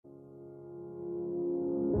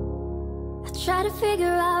Try to figure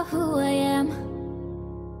out who I am.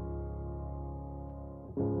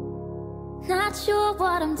 Not sure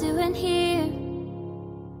what I'm doing here,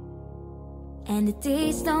 and the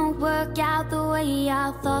days don't work out the way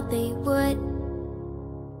I thought they would.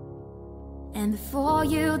 And before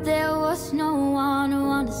you there was no one who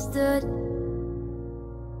understood.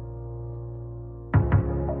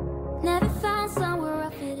 Never found somewhere I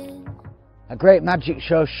fit in. A great magic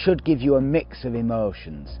show should give you a mix of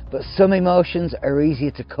emotions, but some emotions are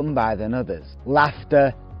easier to come by than others.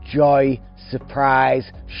 Laughter, joy,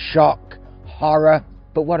 surprise, shock, horror.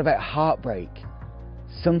 But what about heartbreak?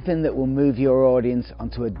 Something that will move your audience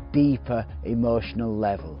onto a deeper emotional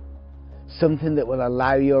level. Something that will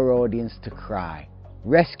allow your audience to cry.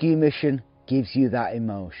 Rescue Mission gives you that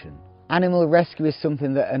emotion. Animal rescue is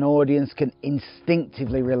something that an audience can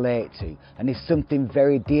instinctively relate to, and is something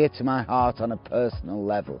very dear to my heart on a personal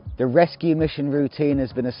level. The rescue mission routine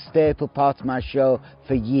has been a staple part of my show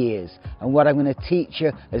for years, and what I'm going to teach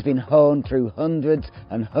you has been honed through hundreds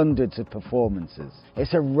and hundreds of performances.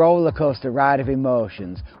 It's a roller coaster ride of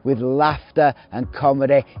emotions, with laughter and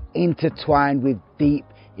comedy intertwined with deep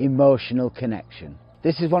emotional connection.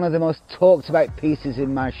 This is one of the most talked about pieces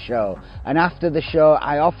in my show, and after the show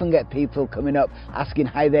I often get people coming up asking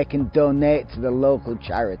how they can donate to the local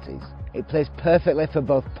charities. It plays perfectly for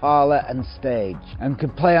both parlour and stage, and can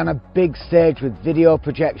play on a big stage with video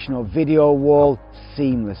projection or video wall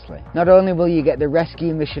seamlessly. Not only will you get the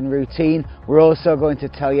rescue mission routine, we're also going to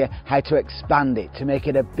tell you how to expand it to make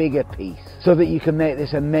it a bigger piece, so that you can make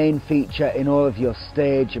this a main feature in all of your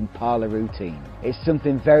stage and parlour routine. It's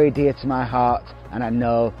something very dear to my heart, and I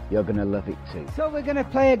know you're going to love it too. So we're going to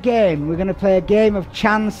play a game. We're going to play a game of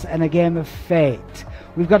chance and a game of fate.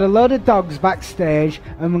 We've got a load of dogs backstage,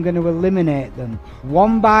 and we're going to eliminate them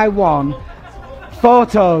one by one.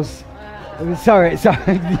 Photos. Sorry.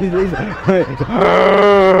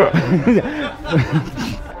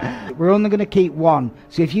 We're only going to keep one.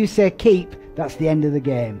 So if you say keep, that's the end of the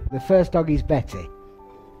game. The first dog is Betty.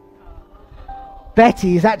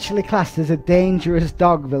 Betty is actually classed as a dangerous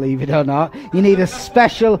dog, believe it or not. You need a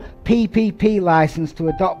special PPP license to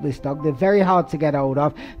adopt this dog. They're very hard to get hold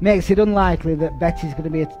of. Makes it unlikely that Betty's going to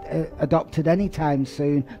be adopted anytime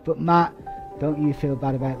soon. But Matt, don't you feel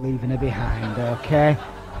bad about leaving her behind, okay?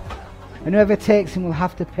 And whoever takes him will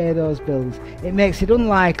have to pay those bills. It makes it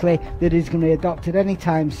unlikely that he's going to be adopted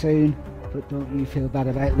anytime soon. But don't you feel bad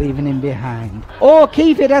about leaving him behind. Or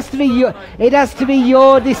keep it. It has to be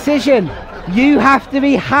your decision. You have to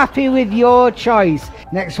be happy with your choice.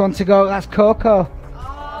 Next one to go, that's Coco.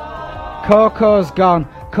 Coco's gone.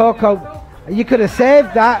 Coco, you could have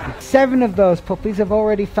saved that. 7 of those puppies have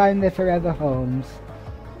already found their forever homes.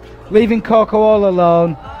 Leaving Coco all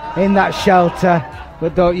alone in that shelter.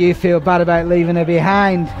 But don't you feel bad about leaving her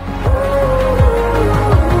behind.